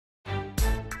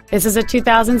This is a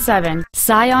 2007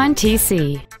 Scion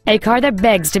TC, a car that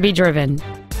begs to be driven.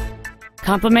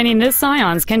 Complementing this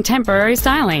Scion's contemporary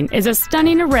styling is a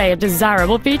stunning array of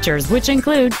desirable features which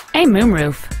include a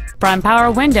moonroof, front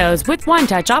power windows with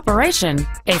one-touch operation,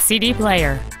 a CD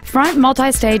player, front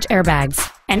multi-stage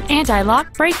airbags, an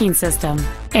anti-lock braking system,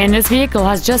 and this vehicle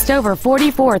has just over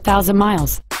 44,000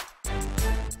 miles.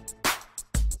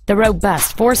 The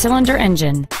robust four-cylinder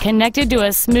engine, connected to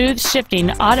a smooth shifting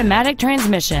automatic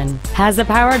transmission, has the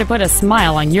power to put a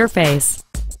smile on your face.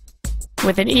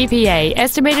 With an EPA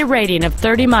estimated rating of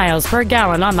 30 miles per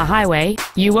gallon on the highway,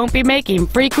 you won't be making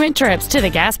frequent trips to the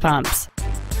gas pumps.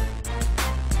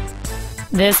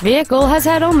 This vehicle has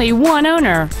had only one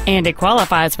owner, and it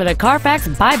qualifies for the Carfax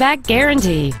buyback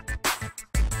guarantee.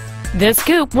 This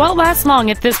coupe won't last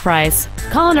long at this price.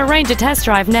 Call and arrange a test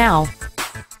drive now.